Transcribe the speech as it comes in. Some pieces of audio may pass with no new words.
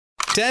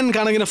10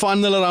 കണക്കിന് ഫൺ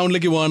എന്നുള്ള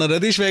റൗണ്ടിലേക്ക് പോവാണ്.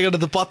 രതീഷ് വേഗയുടെ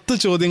അടുത്ത് 10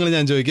 ചോദ്യങ്ങൾ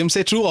ഞാൻ ചോദിക്കും.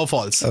 Say true or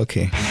false.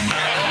 Okay.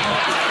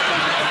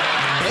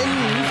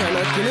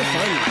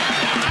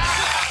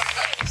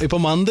 ഇപ്പൊ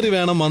മന്ത്രി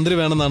വേണം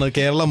എന്നാണ്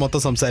കേരളം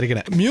മൊത്തം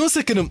സംസാരിക്കണേ.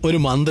 മ്യൂസിക്കിനും ഒരു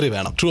മന്ത്രി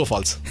വേണം. True or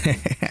false?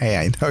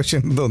 അതിന്റെ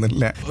ആവശ്യം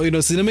തോന്നില്ല.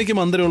 സിനിമയ്ക്ക്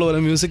മന്ത്രി ഉള്ള പോലെ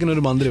മ്യൂസിക്കിന്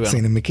ഒരു മന്ത്രി വേണം.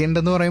 സിനിമയ്ക്ക്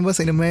ഉണ്ടെന്ന് പറയുമ്പോൾ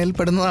സിനിമയിൽ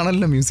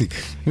പെടുന്നതാണല്ലോ മ്യൂസിക്.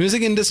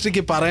 മ്യൂസിക്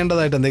ഇൻഡസ്ട്രിക്ക്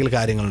പറയേണ്ടതായിട്ട് എന്തെങ്കിലും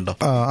കാര്യങ്ങളുണ്ടോ?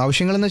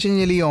 ആവശ്യങ്ങൾ എന്ന് വെച്ച്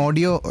കഴിഞ്ഞാൽ ഈ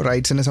ഓഡിയോ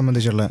റൈറ്റ്സിനെ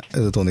സംബന്ധിച്ചുള്ള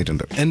ഇത്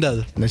തോന്നിയിട്ടുണ്ട്. എന്താ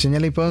അത് എന്ന് വെച്ച്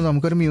കഴിഞ്ഞാൽ ഇപ്പോൾ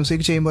നമുക്കൊരു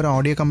മ്യൂസിക് ചെയ്യുമ്പോൾ ഒരു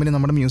ഓഡിയോ കമ്പനി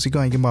നമ്മുടെ മ്യൂസിക്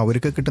വാങ്ങിക്കുമ്പോൾ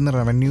അവർക്ക് കിട്ടുന്ന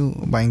റവന്യൂ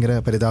ഭയങ്കര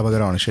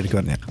പരിതാപകരമാണ് ശരിക്കും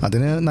പറഞ്ഞാൽ.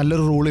 അതിന്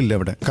നല്ലൊരു റൂളില്ല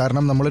ഇവിടെ.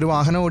 കാരണം നമ്മളൊരു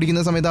വാഹനം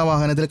ഓടിക്കുന്ന സമയത്ത് ആ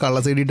വാഹനത്തിൽ കള്ള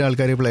സൈഡിട്ട്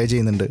ആൾക്കാർ പ്ലേ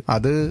ചെയ്യുന്നുണ്ട്.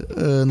 അത്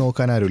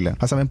നോക്കാൻ ആരുമില്ല.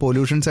 ആ സമയം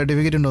പൊല്യൂഷൻ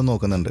സർട്ടിഫിക്കറ്റ് ഉണ്ടോ എന്ന്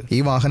നോക്കുന്നുണ്ട്. ഈ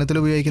വാഹനത്തിൽ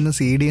ഉപയോഗിക്കുന്ന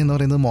CD എന്ന്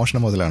പറയുന്നത്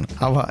മോഷണം മുതലാണ്.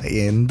 അവ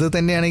എന്ത്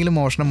തന്നെയാണെങ്കിലും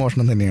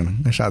മോഷണം തന്നെയാണ്.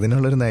 പക്ഷെ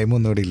അതിനുള്ളൊരു നിയമം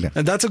ഒന്നും ഇവിടെ ഇല്ല.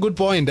 That's A good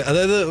point.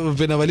 അതായത്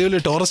പിന്നെ വലിയ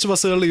വലിയ ടൂറിസ്റ്റ്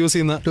ബസ്സുകളിൽ യൂസ്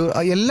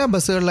ചെയ്യുന്ന എല്ലാ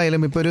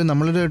ബസ്സുകളിലായാലും ഇപ്പോൾ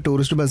നമ്മളൊരു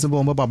ടൂറിസ്റ്റ് ബസ്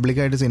പോകുമ്പോൾ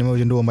പബ്ലിക്കായിട്ട് സിനിമ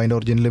വെച്ചിട്ട് പോകുമ്പോൾ അതിന്റെ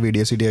ഒറിജിനൽ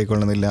വീഡിയോ CD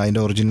ആയിക്കൊള്ളുന്നില്ല,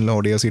 അതിന്റെ ഒറിജിനൽ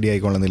ഓഡിയോ CD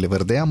ആയിക്കൊള്ളുന്നില്ല.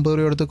 വെറുതെ 50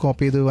 രൂപ എടുത്ത്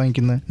കോപ്പി ചെയ്ത്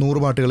വാങ്ങിക്കുന്ന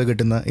 100 പാട്ടുകൾ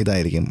കിട്ടുന്ന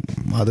ഇതായിരിക്കും.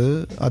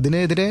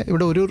 അതിനെതിരെ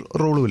ഇവിടെ ഒരു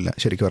റൂളും ഇല്ല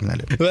ശരിക്കും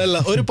പറഞ്ഞാൽ.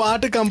 ഒരു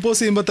പാട്ട് കമ്പോസ്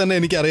ചെയ്യുമ്പോൾ തന്നെ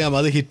എനിക്കറിയാം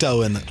അത് ഹിറ്റ്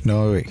ആവുമെന്ന്. നോ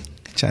വേ,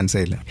 ചാൻസേ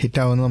ഇല്ല. ഹിറ്റ്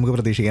ആവുമെന്ന് നമുക്ക്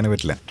പ്രതീക്ഷിക്കാനേ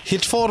പറ്റില്ല.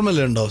 ഹിറ്റ്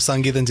ഫോർമുല ഉണ്ടോ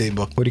സംഗീതം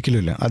ചെയ്യുമ്പോൾ? ഒരിക്കലും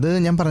ഇല്ല. അത്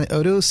ഞാൻ പറഞ്ഞ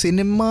ഒരു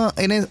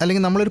സിനിമനെ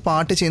അല്ലെങ്കിൽ നമ്മളൊരു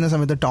പാട്ട് ചെയ്യുന്ന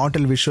സമയത്ത്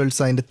ടോട്ടൽ വിഷ്വൽസ്,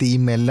 അതിന്റെ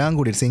തീം എല്ലാം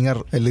കൂടി, സിംഗർ,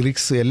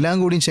 ലിറിക്സ് എല്ലാം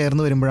കൂടി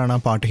ചേർന്ന് വരുമ്പോഴാണ് ആ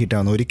പാട്ട് ഹിറ്റ്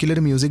ആവുന്നത്. ഒരിക്കലും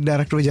ഒരു മ്യൂസിക്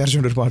ഡയറക്ടർ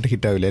വിചാരിച്ചുകൊണ്ട് ഒരു പാട്ട്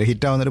ഹിറ്റ് ആവില്ല.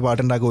 ഹിറ്റ് ആവുന്ന ഒരു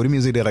പാട്ട് ഉണ്ടാക്കുക ഒരു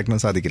മ്യൂസിക്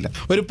ഡയറക്ടറിനും സാധിക്കില്ല.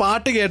 ഒരു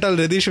പാട്ട് കേട്ടാൽ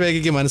രതീഷ്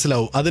വേഗയ്ക്ക്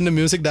മനസ്സിലാവും അതിന്റെ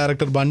മ്യൂസിക്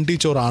ഡയറക്ടർ ബണ്ടി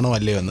ചോറാണോ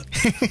അല്ലയോ എന്ന്.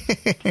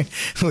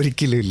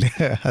 ഒരിക്കലും ഇല്ല,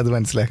 അത്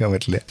മനസ്സിലാക്കാൻ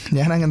പറ്റില്ല.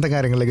 ഞാൻ അങ്ങനത്തെ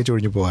കാര്യങ്ങളിലേക്ക്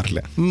ചൊഴിഞ്ഞു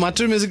പോകാറില്ല.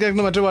 മറ്റൊരു മ്യൂസിക്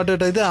ഡയറക്ടർ മറ്റൊരു പാട്ട്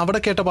കേട്ടാൽ ഇത്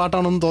അവിടെ കേട്ട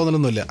പാട്ടാണെന്ന്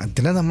തോന്നലൊന്നുമില്ല.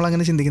 അതിനാ നമ്മൾ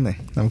അങ്ങനെ ചിന്തിക്കുന്നത്.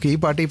 നമുക്ക് ഈ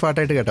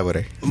പാട്ടായിട്ട് കേട്ടാ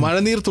പോരെ.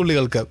 മഴനീർ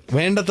തുള്ളികൾക്ക്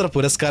വേണ്ടത്ര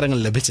പുരസ്കാരങ്ങൾ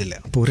ലഭിച്ചില്ല.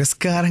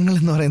 പുരസ്കാരങ്ങൾ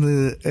എന്ന്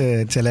പറയുന്നത്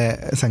ചില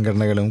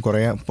സംഘടനകളും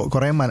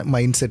കുറെ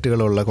മൈൻഡ്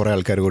സെറ്റുകളുള്ള കുറെ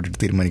ആൾക്കാർ കൂട്ടിട്ട്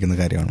തീരുമാനിക്കുന്ന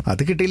കാര്യമാണ്.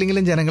 അത്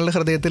കിട്ടിയില്ലെങ്കിലും ജനങ്ങളുടെ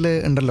ഹൃദയത്തിൽ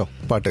ഉണ്ടല്ലോ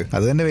പാട്ട്,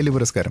 അത് തന്നെ വലിയ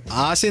പുരസ്കാരം.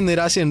 ആശയും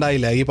നിരാശ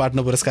ഉണ്ടായില്ല ഈ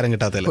പാട്ടിന് പുരസ്കാരം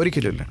കിട്ടാത്തതിൽ?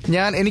 ഒരിക്കലുമില്ല.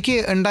 എനിക്ക്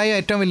ഉണ്ടായ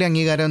ഏറ്റവും വലിയ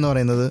അംഗീകാരം എന്ന്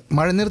പറയുന്നത്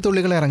മഴനീർ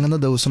തുള്ളികൾ ഇറങ്ങുന്ന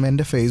ദിവസം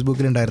എന്റെ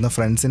ഫേസ്ബുക്കിൽ ഉണ്ടായിരുന്ന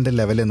ഫ്രണ്ട്സിന്റെ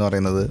ലെവൽ എന്ന്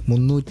പറയുന്നത്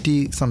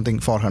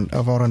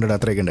 400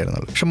 അത്രയൊക്കെ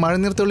ഉണ്ടായിരുന്നുള്ളൂ. പക്ഷെ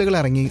മഴനീർ തുള്ളികൾ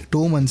ഇറങ്ങി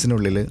 2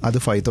 monthsനുള്ളിൽ അത്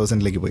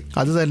 5000 പോയി.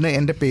 അത് തന്നെ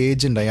എന്റെ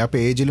പേജ് ഉണ്ടായി, ആ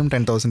പേജിലും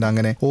 10,000.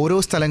 അങ്ങനെ ഓരോ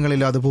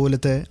സ്ഥലങ്ങളിലും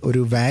അതുപോലത്തെ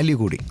ഒരു വാല്യൂ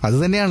കൂടി. അത്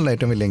തന്നെയാണല്ലോ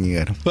ഏറ്റവും വലിയ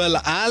അംഗീകാരം.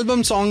 ആൽബം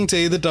സോങ്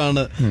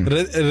ചെയ്തിട്ടാണ്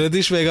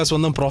രതീഷ് വേഗ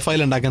സ്വന്തം പ്രൊഫൈൽ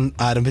ഉണ്ടാക്കാൻ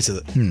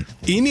ആരംഭിച്ചത്.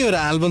 ഇനി ഒരു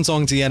ആൽബം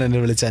സോങ് ചെയ്യാൻ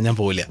എന്നെ വിളിച്ചാൽ ഞാൻ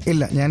പോവില്ല.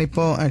 ഇല്ല,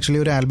 ഞാനിപ്പോ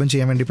ആക്ച്വലി ഒരു ആൽബം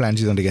ചെയ്യാൻ വേണ്ടി പ്ലാൻ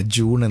ചെയ്തോണ്ടിരിക്കുക.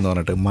 ജൂൺ എന്ന്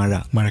പറഞ്ഞിട്ട്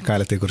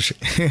മഴക്കാലത്തെ കുറിച്ച്.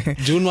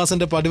 ജൂൺ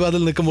മാസത്തിന്റെ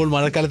പടിവാതിൽ നിൽക്കുമ്പോൾ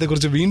മഴക്കാലത്തെ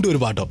കുറിച്ച് വീണ്ടും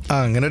ഒരു പാട്ടോ?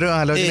 അങ്ങനെ ഒരു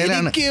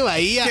ആലോചനയിലാണ്.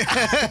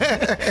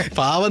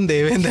 പാവം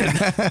ദേവേന്ദ്രൻ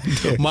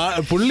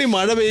പുള്ളി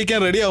മഴ പെയ്യിക്കാൻ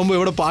റെഡി ആവുമ്പോ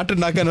ഇവിടെ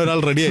പാട്ടുണ്ടാക്കാൻ ഒരാൾ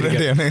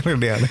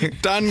റെഡിയാണ്.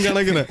 ടൺ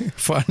കണക്കിന്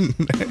ഫൺ.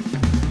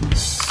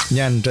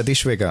 ഞാൻ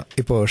രതീഷ് വേഗ,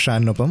 ഇപ്പോ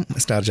ഷാനൊപ്പം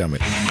സ്റ്റാർ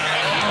ജാമിൽ.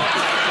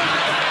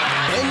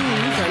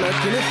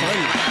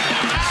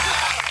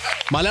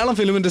 മലയാളം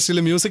ഫിലിം ഇൻഡസ്ട്രിയിൽ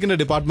മ്യൂസിക്കിന്റെ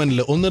ഡിപ്പാർട്ട്മെന്റിൽ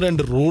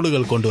 1-2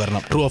 റൂളുകൾ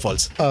കൊണ്ടുവരണം. True or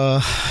false?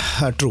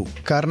 ട്രൂ.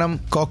 കാരണം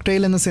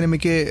കോക്ടെയിൽ എന്ന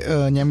സിനിമയ്ക്ക്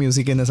ഞാൻ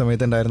മ്യൂസിക് ചെയ്യുന്ന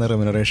സമയത്ത് ഉണ്ടായിരുന്ന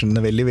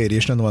റെമ്യൂണറേഷന് വലിയ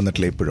വേരിയേഷൻ ഒന്നും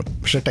വന്നിട്ടില്ല ഇപ്പോഴും.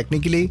 പക്ഷെ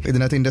ടെക്നിക്കലി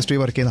ഇതിനകത്ത് ഇൻഡസ്ട്രി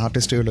വർക്ക് ചെയ്യുന്ന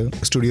ആർട്ടിസ്റ്റുകൾ,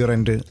 സ്റ്റുഡിയോ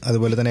റെന്റ്,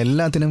 അതുപോലെ തന്നെ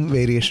എല്ലാത്തിനും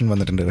വേരിയേഷൻ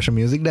വന്നിട്ടുണ്ട്. പക്ഷെ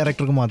മ്യൂസിക്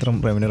ഡയറക്ടർക്ക് മാത്രം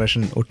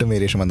റെമ്യൂണറേഷൻ ഒട്ടും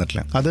വേരിയേഷൻ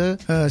വന്നിട്ടില്ല. അത്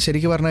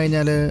ശരിക്കും പറഞ്ഞു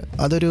കഴിഞ്ഞാൽ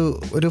അതൊരു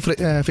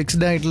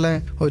ഫിക്സ്ഡ് ആയിട്ടുള്ള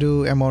ഒരു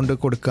എമൗണ്ട്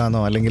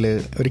കൊടുക്കാന്നോ അല്ലെങ്കിൽ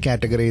ഒരു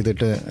കാറ്റഗറി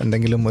ചെയ്തിട്ട്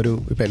എന്തെങ്കിലും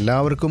ഇപ്പം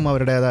എല്ലാവർക്കും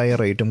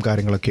അവരുടേതായ റേറ്റും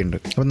കാര്യങ്ങളൊക്കെ ഉണ്ട്.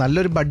 അപ്പം നല്ലൊരു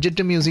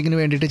ബഡ്ജറ്റ് മ്യൂസിക്കിന്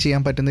വേണ്ടിയിട്ട്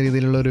ചെയ്യാൻ പറ്റുന്ന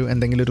രീതിയിലുള്ള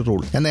എന്തെങ്കിലും ഒരു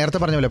റൂൾ ഞാൻ നേരത്തെ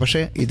പറഞ്ഞ പോലെ. പക്ഷേ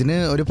ഇതിന്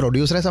ഒരു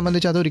പ്രൊഡ്യൂസറെ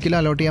സംബന്ധിച്ച് അത് ഒരിക്കലും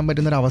അലോട്ട് ചെയ്യാൻ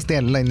പറ്റുന്ന ഒരു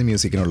അവസ്ഥയല്ല ഇന്ന്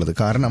മ്യൂസിക്കിനുള്ളത്.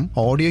 കാരണം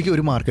ഓഡിയോയ്ക്ക്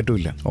ഒരു മാർക്കറ്റും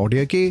ഇല്ല.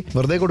 ഓഡിയോയ്ക്ക്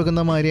വെറുതെ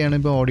കൊടുക്കുന്ന മാതിരിയാണ്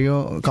ഇപ്പോൾ ഓഡിയോ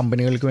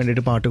കമ്പനികൾക്ക്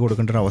വേണ്ടിയിട്ട് പാട്ട്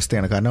കൊടുക്കേണ്ട ഒരു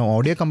അവസ്ഥയാണ്. കാരണം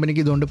ഓഡിയോ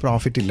കമ്പനിക്ക് ഇതുകൊണ്ട്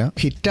പ്രോഫിറ്റ് ഇല്ല.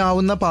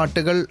 ഹിറ്റാവുന്ന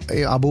പാട്ടുകൾ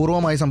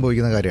അപൂർവമായി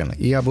സംഭവിക്കുന്ന കാര്യമാണ്.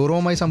 ഈ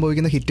അപൂർവമായി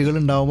സംഭവിക്കുന്ന ഹിറ്റുകൾ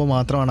ഉണ്ടാവുമ്പോൾ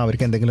മാത്രമാണ്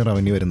അവർക്ക് എന്തെങ്കിലും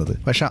റവന്യൂ വരുന്നത്.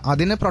 പക്ഷെ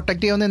അതിനെ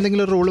പ്രൊട്ടക്ട് ചെയ്യാവുന്ന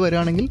എന്തെങ്കിലും ഒരു റൂൾ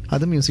വരികയാണെങ്കിൽ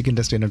അത് മ്യൂസിക്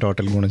ഇൻഡസ്ട്രീനെ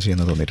ടോട്ടൽ ഗുണം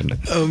ചെയ്യുന്നത് തോന്നിയിട്ടുണ്ട്.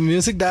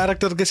 മ്യൂസിക്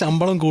ഡയറക്ടർക്ക്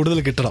ശമ്പളം കൂടുതൽ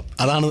കിട്ടണം,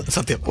 അതാണ്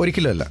സത്യം.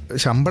 ഒരിക്കലല്ല.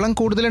 ശമ്പളം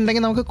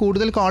കൂടുതലുണ്ടെങ്കിൽ നമുക്ക്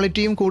കൂടുതൽ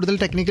ക്വാളിറ്റിയും കൂടുതൽ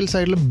ടെക്നിക്കൽ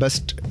സൈഡിൽ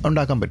ബെസ്റ്റ്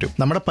ഉണ്ടാക്കാൻ പറ്റും.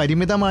 നമ്മുടെ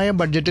പരിമിതമായ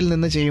ബഡ്ജറ്റിൽ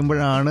നിന്ന്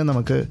ചെയ്യുമ്പോഴാണ്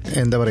നമുക്ക്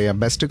എന്താ പറയാ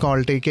ബെസ്റ്റ്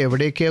ക്വാളിറ്റിക്ക്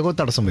എവിടെയൊക്കെയോ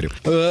തടസ്സം വരും.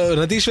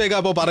 രതീഷ് വേഗ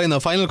അപ്പോൾ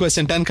പറയുന്നത് ഫൈനൽ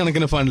ക്വസ്റ്റ്യൻ 10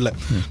 കണക്കിന് ഫണ്ടില്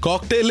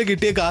കോക്ടെയിലിൽ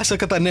കിട്ടിയ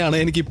കാശൊക്കെ തന്നെയാണ്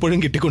എനിക്ക് ഇപ്പോഴും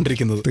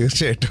കിട്ടിക്കൊണ്ടിരിക്കുന്നത്.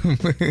 തീർച്ചയായിട്ടും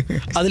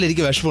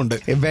അതിലെനിക്ക് വിഷമമുണ്ട്.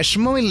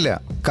 വിഷമമില്ല,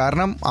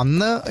 കാരണം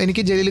അന്ന്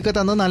എനിക്ക് ജയിലിലൊക്കെ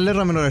തന്നത് നല്ലൊരു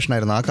റെമ്യൂണറേഷൻ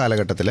ആയിരുന്നു ആ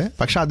കാലഘട്ടത്തിൽ.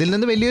 പക്ഷെ അതിൽ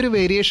നിന്ന് വലിയൊരു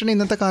വേരിയേഷൻ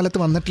ഇന്നത്തെ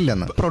കാലത്ത്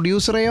വന്നിട്ടില്ലെന്ന്.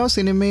 പ്രൊഡ്യൂസറെയോ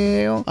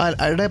സിനിമയോ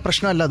അവരുടെ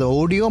പ്രശ്നമല്ല, അത്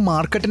ഓഡിയോ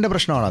മാർക്കറ്റിന്റെ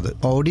പ്രശ്നമാണത്.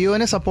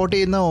 ഓഡിയോനെ സപ്പോർട്ട്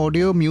ചെയ്യുന്ന,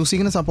 ഓഡിയോ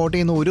മ്യൂസിക്കിനെ സപ്പോർട്ട്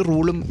ചെയ്യുന്ന ഒരു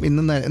റൂളും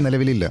ഇന്ന്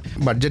നിലവിലില്ല.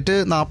 ബഡ്ജറ്റ്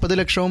 40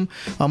 ലക്ഷവും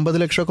 50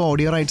 ലക്ഷവും ഒക്കെ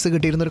ഓഡിയോ റൈറ്റ്സ്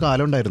കിട്ടിയിരുന്ന ഒരു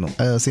കാലം ഉണ്ടായിരുന്നു.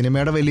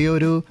 സിനിമയുടെ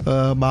വലിയൊരു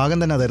ഭാഗം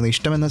തന്നെ അതായിരുന്നു.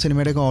 ഇഷ്ടം എന്ന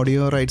സിനിമയുടെ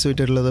ഓഡിയോ റൈറ്റ്സ്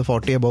വിറ്റിട്ടുള്ളത്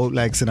 40 above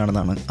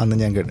lakhsനാണെന്നാണ് അന്ന്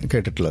ഞാൻ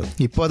കേട്ടിട്ടുള്ളത്.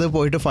 ഇപ്പോൾ അത്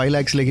പോയിട്ട് 5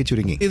 lakhsലേക്ക്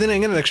ചുരുങ്ങി.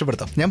 ഇതിനെങ്ങനെ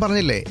രക്ഷപ്പെടുത്താം? ഞാൻ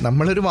പറഞ്ഞില്ലേ,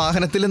 നമ്മളൊരു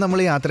വാഹനത്തിൽ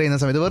നമ്മൾ യാത്ര ചെയ്യുന്ന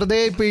സമയത്ത് വെറുതെ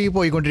ഇപ്പോൾ ഈ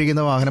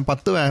പോയിക്കൊണ്ടിരിക്കുന്ന വാഹനം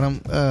 10 വാഹനം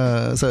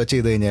സെർച്ച്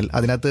ചെയ്ത് കഴിഞ്ഞാൽ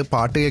അതിനകത്ത്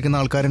പാട്ട്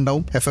കേൾക്കുന്ന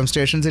ആൾക്കാരുണ്ടാവും. FM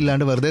സ്റ്റേഷൻസ്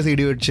ഇല്ലാണ്ട് വെറുതെ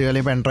CD വെച്ച്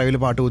അല്ലെങ്കിൽ പെൻഡ്രൈവിൽ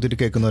പാട്ട് കൂത്തിട്ട്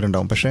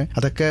കേൾക്കുന്നവരുണ്ടാവും. പക്ഷേ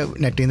അതൊക്കെ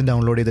നെറ്റിൽ നിന്ന്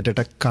ഡൗൺലോഡ്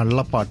ചെയ്തിട്ട്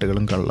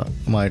കള്ളപ്പാട്ടുകളും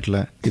കള്ളമായിട്ടുള്ള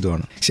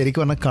ഇതുമാണ്.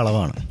 ശരിക്കും പറഞ്ഞാൽ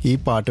കളവാണ് ഈ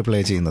പാട്ട് പ്ലേ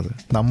ചെയ്യുന്നത്.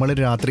 നമ്മൾ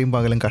രാത്രിയും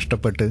പകലും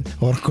കഷ്ടപ്പെട്ട്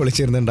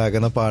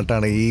ഉറക്കൊളിച്ചിരുന്നുണ്ടാക്കുന്ന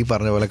പാട്ടാണ് ഈ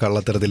പറഞ്ഞ പോലെ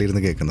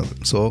കള്ളത്തരത്തിലിരുന്ന് കേൾക്കുന്നത്.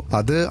 സോ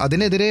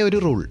അതിനെതിരെ ഒരു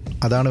റൂൾ,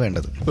 അതാണ്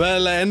വേണ്ടത്.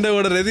 എന്റെ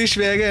കൂടെ രതീഷ്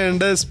വേഗ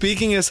ഉണ്ട്.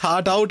 Speaking his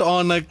heart out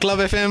on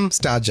club FM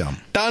star jam.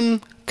 Ton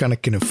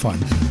കണക്കിന് ഫൺ.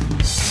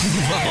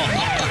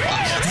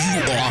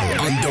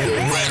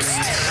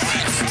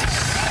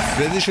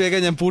 രതീഷ് വേഗ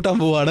ഞാൻ പൂട്ടാൻ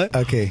പോവാണ്.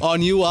 On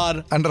you are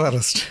under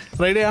arrest.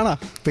 Ready ആണോ?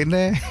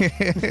 പിന്നെ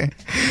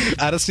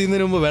അറസ്റ്റ്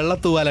ചെയ്യുന്നതിന് മുമ്പ്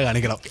വെള്ളത്തൂവാല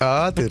കാണിക്കണം.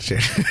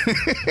 തീർച്ചയായും.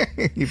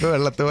 ഇപ്പൊ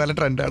വെള്ളത്തൂവാല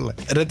ട്രെൻഡാണല്ലോ.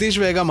 രതീഷ്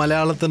വേഗ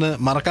മലയാളത്തിന്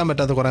മറക്കാൻ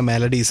പറ്റാത്ത കുറെ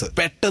മെലഡീസ്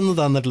പെട്ടെന്ന്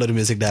തന്നിട്ടുള്ള ഒരു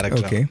മ്യൂസിക്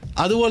ഡയറക്ടർ.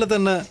 അതുപോലെ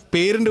തന്നെ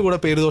പേരിന്റെ കൂടെ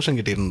പേരുദോഷം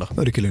കിട്ടിയിട്ടുണ്ടോ?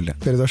 ഒരിക്കലും ഇല്ല,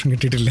 പേരുദോഷം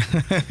കിട്ടിയിട്ടില്ല.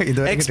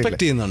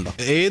 എക്സ്പെക്ട് ചെയ്യുന്നുണ്ടോ?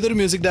 ഏതൊരു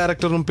മ്യൂസിക്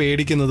ഡയറക്ടറും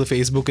പേടിക്കുന്നത്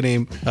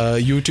ഫേസ്ബുക്കിനെയും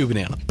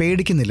യൂട്യൂബിനെയാണ്.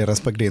 പേടിക്കുന്നില്ല,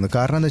 റെസ്പെക്ട് ചെയ്യുന്നു.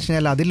 കാരണം എന്താ വെച്ച്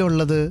കഴിഞ്ഞാൽ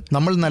അതിലുള്ളത്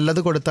നമ്മൾ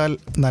നല്ലത് കൊടുത്താൽ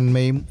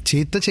നന്മയും,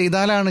 ചീത്ത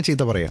ചെയ്താലാണ്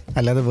ചീത്ത പറയാം.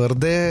 അല്ലാതെ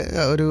വെറുതെ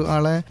ഒരു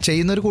ആളെ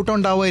ചെയ്യുന്ന ഒരു കൂട്ടം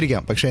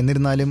ഉണ്ടാവുമായിരിക്കാം, പക്ഷെ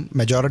എന്നിരുന്നാലും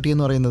മെജോറിറ്റി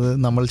എന്ന് പറയുന്നത്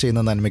നമ്മൾ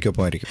ചെയ്യുന്ന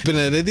നന്മയ്ക്കൊപ്പമായിരിക്കും.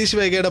 പിന്നെ രതീഷ്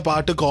വേഗയുടെ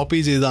പാട്ട് കോപ്പി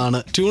ചെയ്താണ്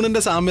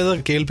ട്യൂണിന്റെ സാമ്യത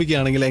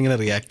കേൾപ്പിക്കുകയാണെങ്കിൽ എങ്ങനെ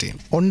റിയാക്ട് ചെയ്യും?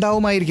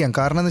 ഉണ്ടാവുമായിരിക്കാം.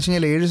 കാരണം എന്ന് വെച്ച്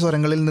കഴിഞ്ഞാൽ 7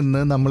 സ്വരങ്ങളിൽ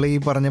നിന്ന് നമ്മൾ ഈ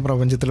പറഞ്ഞ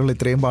പ്രപഞ്ചത്തിലുള്ള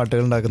ഇത്രയും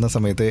പാട്ടുകൾ ഉണ്ടാക്കുന്ന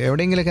സമയത്ത്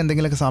എവിടെയെങ്കിലൊക്കെ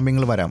എന്തെങ്കിലുമൊക്കെ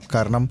സാമ്യങ്ങൾ വരാം.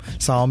 കാരണം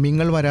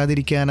സാമ്യങ്ങൾ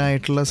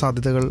വരാതിരിക്കാനായിട്ടുള്ള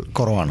സാധ്യതകൾ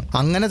കുറവാണ്.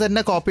 അങ്ങനെ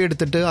തന്നെ കോപ്പി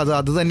എടുത്തിട്ട്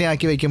അത് തന്നെ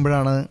ആക്കി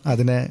വയ്ക്കുമ്പോഴാണ്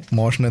അതിനെ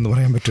മോഷണം എന്ന്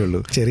പറയാൻ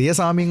പറ്റുള്ളൂ. ചെറിയ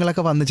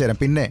സാമ്യങ്ങളൊക്കെ വന്നു ചേരാം.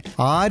 പിന്നെ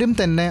ആരും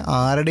തന്നെ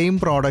ആരുടെയും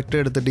പ്രോഡക്റ്റ്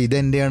എടുത്തിട്ട് ഇത്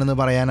എന്റെയാണെന്ന്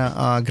പറയാൻ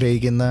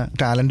ആഗ്രഹിക്കുന്ന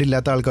ടാലന്റ്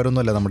ഇല്ലാത്ത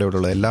ആൾക്കാരൊന്നുമല്ല നമ്മുടെ ഇവിടെ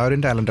ഉള്ളത്. എല്ലാവരും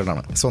ടാലന്റഡ്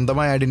ആണ്,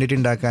 സ്വന്തമായ ഐഡന്റിറ്റി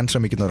ഉണ്ടാക്കാൻ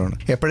ശ്രമിക്കുന്നവരാണ്.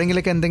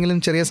 എപ്പോഴെങ്കിലൊക്കെ എന്തെങ്കിലും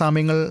ചെറിയ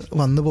സാമ്യങ്ങൾ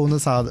വന്നു പോകുന്ന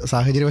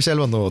സാഹചര്യവശാൽ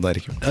വന്നു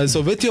പോകുന്നതായിരിക്കും. സോ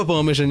വിത്ത് യുവർ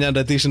പെർമിഷൻ ഞാൻ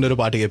രതീഷിന്റെ ഒരു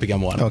പാട്ട് കേൾപ്പിക്കാൻ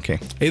പോവാണ്. ഓക്കെ,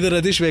 ഇത്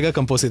രതീഷ് വേഗ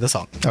കമ്പോസ് ചെയ്ത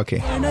സോങ്. ഓക്കെ.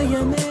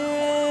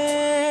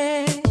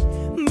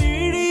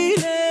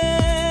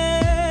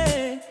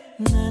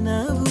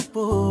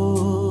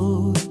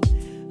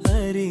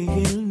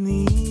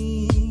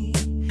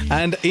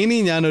 ആൻഡ് ഇനി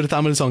ഞാൻ ഒരു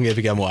തമിഴ് സോങ്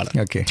കേൾപ്പിക്കാൻ പോവാണ്.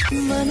 ഓക്കെ.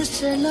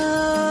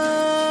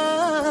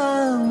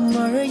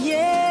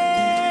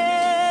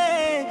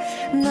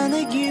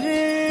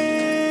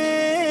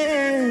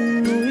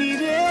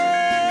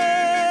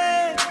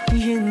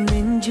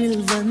 നെഞ്ചിൽ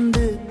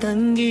വന്ന്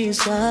തങ്കി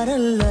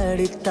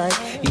സാരല്ലടിത്തായി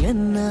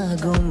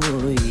എന്നാകും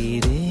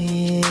ഉയരേ.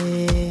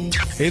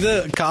 ഇത്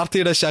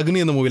കാർത്തിയുടെ ശഗ്നി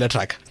എന്ന മൂവിയിലെ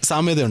ട്രാക്ക്.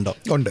 സാമ്യതയുണ്ടോ?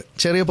 ഉണ്ട്,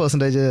 ചെറിയ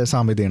പെർസെന്റേജ്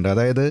സാമ്യതയുണ്ട്.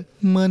 അതായത്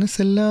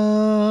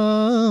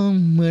മനസ്സെല്ലാം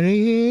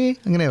മഴയേ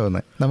അങ്ങനെയാ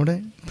വന്നത്. നമ്മുടെ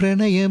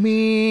പ്രണയമേ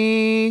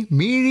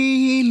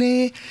മിഴിയിലെ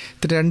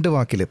 2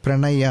 വാക്കില്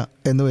പ്രണയ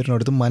എന്ന്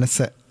വരുന്നിടത്തും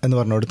മനസ്സ് എന്ന്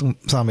പറഞ്ഞിടത്തും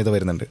സാമ്യത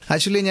വരുന്നുണ്ട്.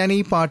 ആക്ച്വലി ഞാൻ ഈ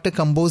പാട്ട്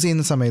കമ്പോസ്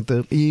ചെയ്യുന്ന സമയത്ത്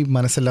ഈ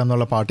മനസ്സെല്ലാം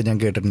എന്നുള്ള പാട്ട് ഞാൻ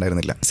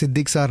കേട്ടിട്ടുണ്ടായിരുന്നില്ല.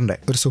 സിദ്ദിഖ് സാറിന്റെ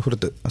ഒരു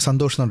സുഹൃത്ത്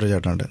സന്തോഷ് എന്ന് പറഞ്ഞ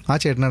ചേട്ടനുണ്ട്. ആ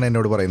ചേട്ടനാണ്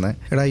എന്നോട് പറയുന്നത്,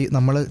 എടാ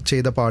നമ്മൾ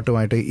ചെയ്ത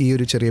പാട്ടുമായിട്ട് ഈ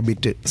ഒരു ചെറിയ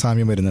ബിറ്റ്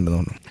സാമ്യം വരുന്നുണ്ടെന്ന്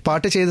തോന്നുന്നു.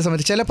 പാട്ട് ചെയ്ത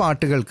സമയത്ത് ചില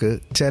പാട്ടുകൾക്ക്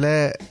ചില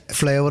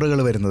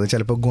ഫ്ലേവറുകൾ വരുന്നത്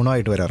ചിലപ്പോൾ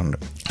ഗുണമായിട്ട് വരാറുണ്ട്.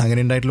 അങ്ങനെ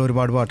ഉണ്ടായിട്ടുള്ള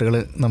ഒരുപാട് പാട്ടുകൾ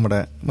നമ്മുടെ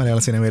മലയാള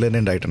സിനിമയിൽ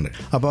തന്നെ ഉണ്ടായിട്ടുണ്ട്.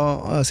 അപ്പോൾ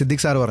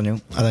സിദ്ദിഖ് സാർ പറഞ്ഞു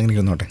അതങ്ങനെ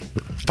ഇരുന്നോട്ടെ.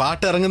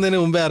 പാട്ട്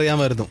ഇറങ്ങുന്നതിന് മുമ്പേ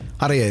അറിയാമായിരുന്നു?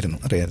 അറിയായിരുന്നു.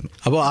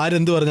 അപ്പോൾ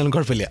ആരെന്ത് പറഞ്ഞാലും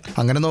കുഴപ്പമില്ല.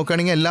 അങ്ങനെ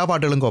നോക്കുകയാണെങ്കിൽ എല്ലാ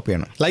പാട്ടുകളും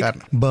കോപ്പിയാണ്.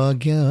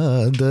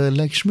 ഭാഗ്യാദ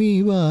ലക്ഷ്മി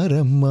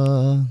വാരമ്മ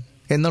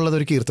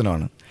എന്നുള്ളതൊരു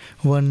കീർത്തനമാണ്.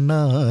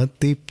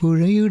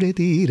 വണ്ണാത്തിപ്പുഴയുടെ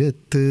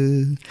തീരത്ത്,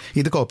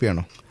 ഇത്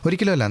കോപ്പിയാണോ?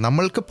 ഒരിക്കലും അല്ല.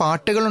 നമ്മൾക്ക്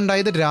പാട്ടുകൾ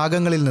ഉണ്ടായത്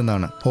രാഗങ്ങളിൽ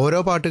നിന്നാണ്. ഓരോ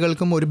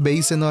പാട്ടുകൾക്കും ഒരു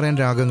ബേസ് എന്ന് പറയാൻ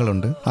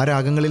രാഗങ്ങളുണ്ട്. ആ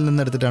രാഗങ്ങളിൽ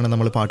നിന്നെടുത്തിട്ടാണ്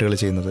നമ്മൾ പാട്ടുകൾ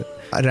ചെയ്യുന്നത്.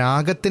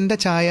 രാഗത്തിന്റെ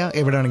ഛായ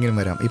എവിടെയാണെങ്കിലും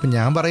വരാം. ഇപ്പം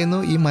ഞാൻ പറയുന്നു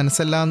ഈ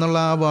മനസ്സല്ല എന്നുള്ള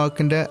ആ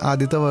വാക്കിന്റെ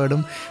ആദ്യത്തെ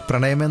വേർഡും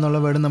പ്രണയം എന്നുള്ള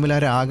വേർഡും തമ്മിൽ ആ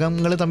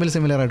രാഗങ്ങൾ തമ്മിൽ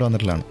സിമിലർ ആയിട്ട്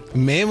വന്നിട്ടുള്ളതാണ്.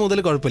 മെയ്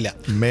മുതൽ കുഴപ്പമില്ല.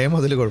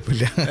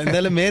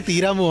 എന്തായാലും മെയ്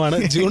തീരാൻ പോവാണ്,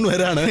 ജൂൺ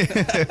വരാണ്.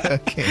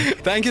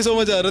 Thank you so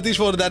much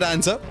Ratheesh for that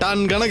answer. Ton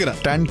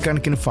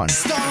കണക്കിന് fun.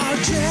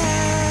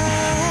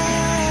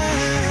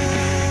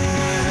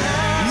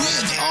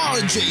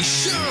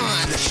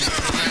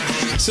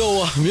 So,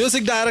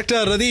 music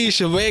director Ratheesh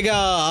Vega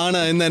ആണ്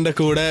ഇന്ന് എൻ്റെ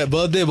കൂടെ.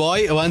 Birthday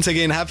boy, once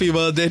again happy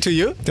birthday to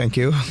you. Thank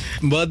you.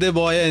 Birthday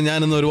ബോയെ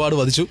ഞാനിന്ന് ഒരുപാട്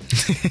വധിച്ചു.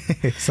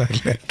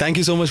 Thank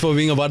you so much for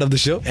being A part of the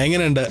show.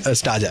 എങ്ങനെയുണ്ട്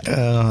സ്റ്റാജ?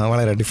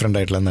 വളരെ ഡിഫറെന്റ്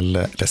ആയിട്ടുള്ള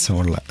നല്ല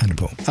രസമുള്ള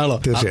അനുഭവം. ആണോ?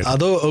 തീർച്ചയായും.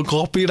 അതോ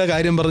കോപ്പിയുടെ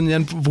കാര്യം പറഞ്ഞ്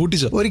ഞാൻ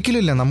പൂട്ടിച്ചോ? ഒരിക്കലും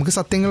ഇല്ല. നമുക്ക്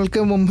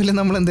സത്യങ്ങൾക്ക് മുമ്പിൽ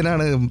നമ്മൾ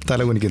എന്തിനാണ്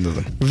തലകുനിക്കുന്നത്?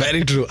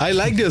 Very true. I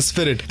like your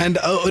spirit. And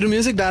ഒരു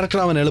മ്യൂസിക്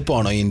ഡയറക്ടർ ആവാൻ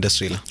എളുപ്പമാണോ ഈ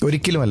ഇൻഡസ്ട്രിയിൽ?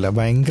 ഒരിക്കലും അല്ല,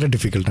 ഭയങ്കര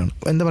ഡിഫിക്കൽട്ടാണ്.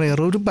 എന്താ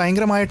പറയുക, ഒരു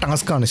ഭയങ്കരമായ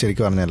ടാസ്ക് ആണ്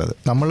ശരിക്കും പറഞ്ഞാലത്.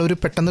 നമ്മളൊരു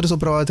പെട്ടെന്നൊരു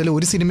സുപ്രഭാതത്തിൽ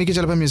ഒരു സിനിമയ്ക്ക്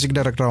ചിലപ്പോൾ മ്യൂസിക്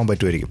ഡയറക്ടർ ആവാൻ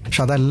പറ്റുമായിരിക്കും,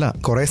 പക്ഷെ അതല്ല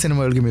കുറേ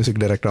സിനിമകൾക്ക് മ്യൂസിക്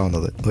ഡയറക്ടർ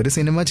ആവുന്നത്. ഒരു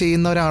സിനിമ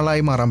ചെയ്യുന്ന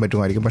ഒരാളായി മാറാൻ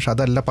പറ്റുമായിരിക്കും, പക്ഷെ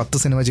അതല്ല 10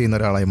 സിനിമ ചെയ്യുന്ന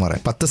ഒരാളായി മാറാൻ.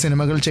 10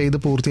 സിനിമകൾ ചെയ്ത്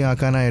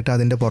പൂർത്തിയാക്കാനായിട്ട്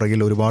അതിന്റെ പുറകിൽ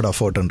ഒരുപാട്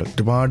എഫേർട്ട് ഉണ്ട്,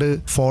 ഒരുപാട്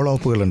ഫോളോ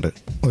അപ്പുകളുണ്ട്,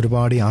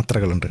 ഒരുപാട്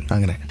യാത്രകളുണ്ട്.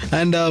 അങ്ങനെ.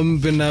 ആൻഡ്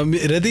പിന്നെ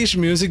രതീഷ്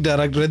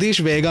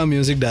വേഗ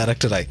മ്യൂസിക്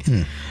ഡയറക്ടറായി.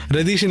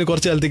 രതീഷിന്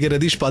കുറച്ച് കാലത്തേക്ക്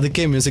രതീഷ്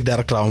പതുക്കെ മ്യൂസിക്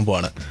ഡയറക്ടർ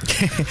ആവുമ്പോഴാണ്.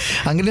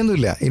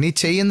 അങ്ങനെയൊന്നുമില്ല. ഇനി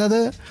ചെയ്യുന്നത്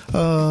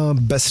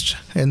ബെസ്റ്റ്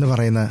എന്ന്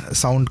പറയുന്ന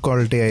സൗണ്ട്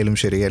ക്വാളിറ്റി ആയാലും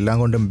ശരി, എല്ലാം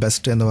കൊണ്ടും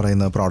ബെസ്റ്റ് എന്ന്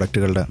പറയുന്ന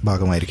പ്രോഡക്റ്റുകളുടെ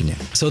ഭാഗമായിരിക്കും ഞാൻ.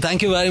 So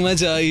thank you very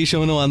much ഈ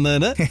ഷോന്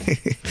വന്നതിന്.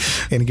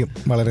 എനിക്കും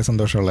വളരെ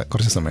സന്തോഷമുള്ള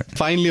കുറച്ച് സമയം.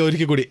 ഫൈനലി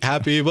ഒരിക്കൽ കൂടി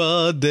ഹാപ്പി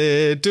ബർത്ത്ഡേ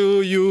ടു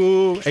യു.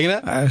 എങ്ങനെ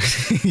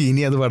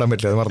ഇനി അത് പാടാൻ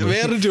പറ്റില്ല, അത് മറന്നു.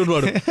 വേറൊരു ട്യൂൺ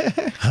പാടും.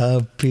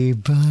 ഹാപ്പി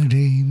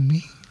ബർത്ത്ഡേ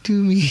to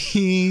me,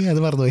 അത്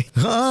മറന്നുപോയി.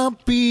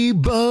 Happy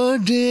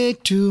birthday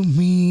to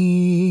me,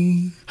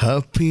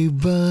 happy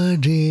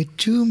birthday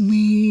to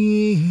me,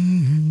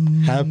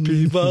 happy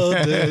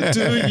birthday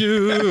to you.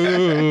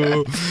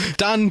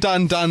 Ton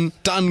ton ton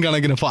ton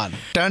കണക്കിന് fun.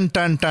 Ton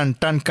ton ton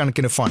ton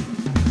കണക്കിന് ഫൺ.